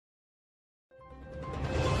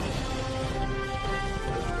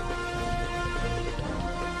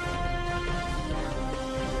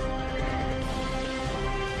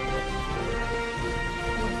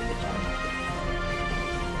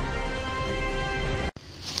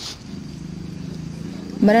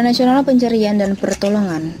Badan Nasional Pencarian dan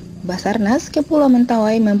Pertolongan Basarnas Kepulauan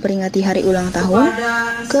Mentawai memperingati Hari Ulang Tahun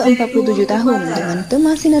ke-47 tahun dengan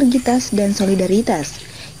tema Sinergitas dan Solidaritas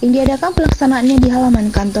yang diadakan pelaksanaannya di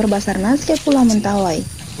halaman kantor Basarnas Kepulauan Mentawai,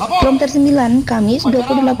 Kilometer 9, Kamis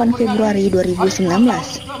 28 Februari 2019.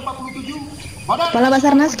 Kepala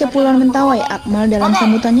Basarnas Kepulauan Mentawai, Akmal, dalam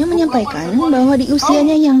sambutannya menyampaikan bahwa di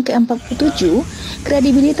usianya yang ke-47,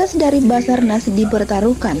 kredibilitas dari Basarnas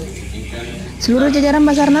dipertaruhkan. Seluruh jajaran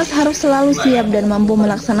Basarnas harus selalu siap dan mampu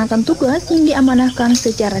melaksanakan tugas yang diamanahkan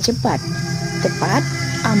secara cepat, tepat,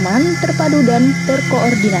 aman, terpadu, dan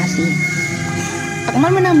terkoordinasi.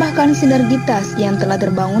 Akmal menambahkan sinergitas yang telah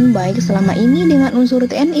terbangun baik selama ini dengan unsur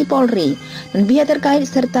TNI Polri dan pihak terkait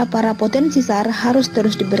serta para potensi SAR harus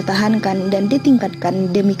terus dipertahankan dan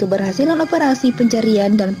ditingkatkan demi keberhasilan operasi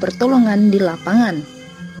pencarian dan pertolongan di lapangan.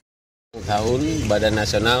 Tahun Badan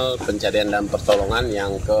Nasional Pencarian dan Pertolongan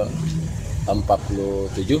yang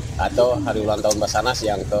ke-47 atau Hari Ulang Tahun Basarnas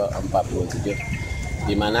yang ke-47,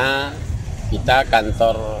 di mana kita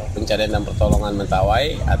kantor pencarian dan pertolongan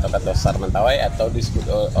Mentawai atau kantor SAR Mentawai atau disebut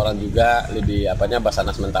orang juga lebih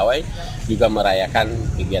Basarnas Mentawai juga merayakan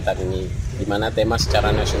kegiatan ini, di mana tema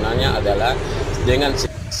secara nasionalnya adalah dengan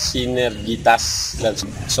sinergitas dan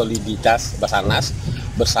soliditas Basarnas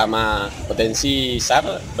bersama potensi SAR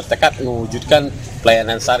bertekad mewujudkan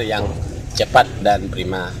pelayanan SAR yang cepat dan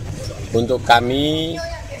prima. Untuk kami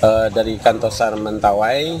dari kantor SAR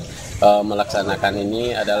Mentawai melaksanakan ini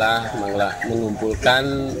adalah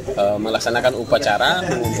melaksanakan upacara,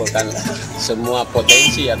 mengumpulkan semua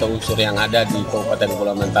potensi atau unsur yang ada di Kabupaten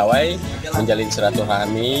Kepulauan Mentawai, menjalin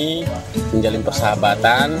silaturahmi, menjalin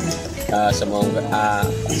persahabatan,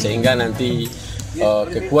 sehingga nanti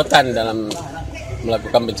kekuatan dalam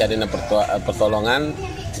melakukan pencarian dan pertolongan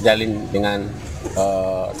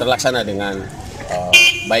terlaksana dengan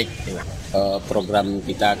baik. Program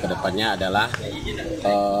kita ke depannya adalah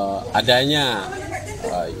adanya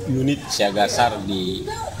unit siaga SAR di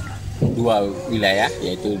dua wilayah,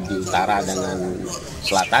 yaitu di utara dengan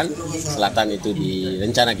selatan. Selatan itu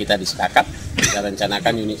rencana kita di Sekakap, kita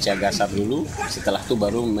rencanakan unit siaga SAR dulu, setelah itu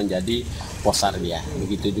baru menjadi pos SAR dia.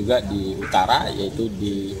 Begitu juga di utara, yaitu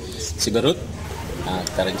di Siberut. Nah,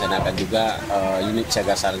 kita rencanakan juga unit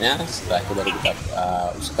siaga SAR-nya, setelah itu baru kita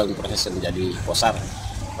usahakan proses menjadi pos SAR.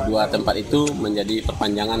 Dua tempat itu menjadi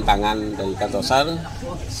perpanjangan tangan dari kantor SAR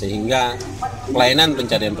sehingga pelayanan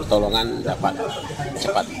pencarian pertolongan dapat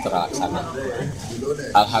cepat terlaksana.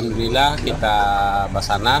 Alhamdulillah kita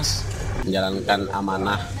Basarnas menjalankan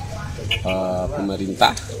amanah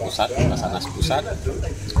pemerintah pusat, Basarnas pusat.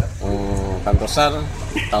 Kantor SAR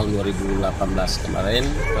tahun 2018 kemarin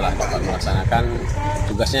telah dapat melaksanakan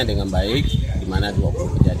tugasnya dengan baik, di mana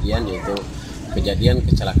 20 kejadian, yaitu kejadian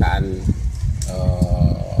kecelakaan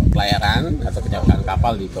pelayaran atau kecelakaan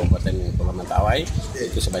kapal di Kabupaten Kepulauan Mentawai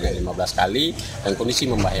itu sebanyak 15 kali, dan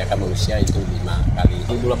kondisi membahayakan manusia itu 5 kali.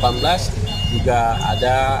 Di 2018 juga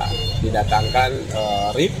ada didatangkan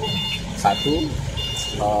RIP 1,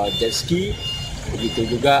 jet ski,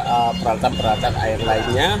 begitu juga peralatan-peralatan air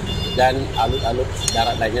lainnya dan alut-alut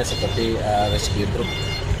darat lainnya seperti rescue truck.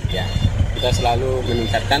 Ya, kita selalu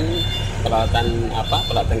meningkatkan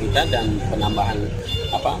peralatan kita dan penambahan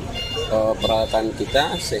peralatan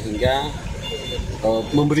kita sehingga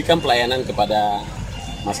memberikan pelayanan kepada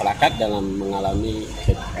masyarakat dalam mengalami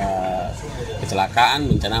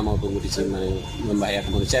kecelakaan, bencana maupun kondisi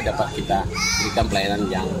membahayakan manusia, dapat kita berikan pelayanan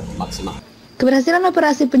yang maksimal. Keberhasilan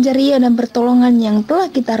operasi pencarian dan pertolongan yang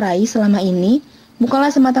telah kita raih selama ini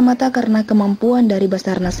bukanlah semata-mata karena kemampuan dari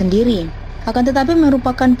Basarnas sendiri, akan tetapi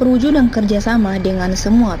merupakan perwujudan kerjasama dengan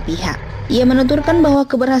semua pihak. Ia menuturkan bahwa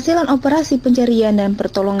keberhasilan operasi pencarian dan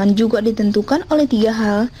pertolongan juga ditentukan oleh 3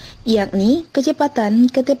 hal, yakni kecepatan,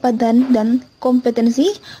 ketepatan, dan kompetensi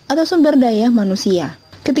atau sumber daya manusia.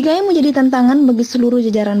 Ketiganya menjadi tantangan bagi seluruh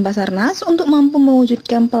jajaran Basarnas untuk mampu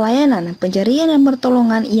mewujudkan pelayanan pencarian dan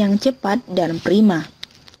pertolongan yang cepat dan prima.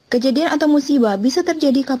 Kejadian atau musibah bisa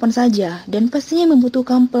terjadi kapan saja dan pastinya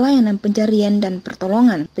membutuhkan pelayanan pencarian dan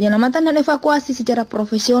pertolongan, penyelamatan dan evakuasi secara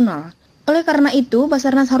profesional. Oleh karena itu,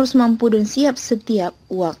 Basarnas harus mampu dan siap setiap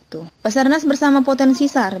waktu. Basarnas bersama potensi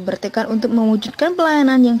SAR bertekad untuk mewujudkan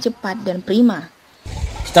pelayanan yang cepat dan prima.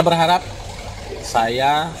 Kita berharap,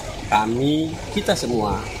 kita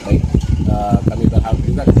semua, baik kami berharap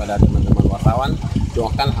juga kepada teman-teman wartawan,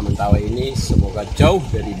 doakan Mentawai ini semoga jauh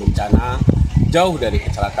dari bencana, jauh dari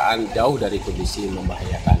kecelakaan, jauh dari kondisi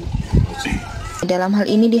membahayakan. Dalam hal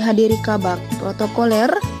ini dihadiri Kabak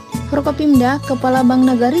Protokoler, Forkopimda, Kepala Bank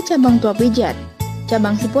Nagari Cabang Tua Pejat,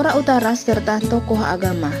 Cabang Sipora Utara, serta tokoh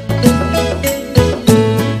agama.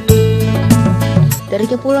 Dari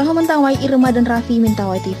Kepulauan Mentawai, Irma dan Raffi,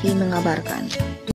 Mentawai TV mengabarkan.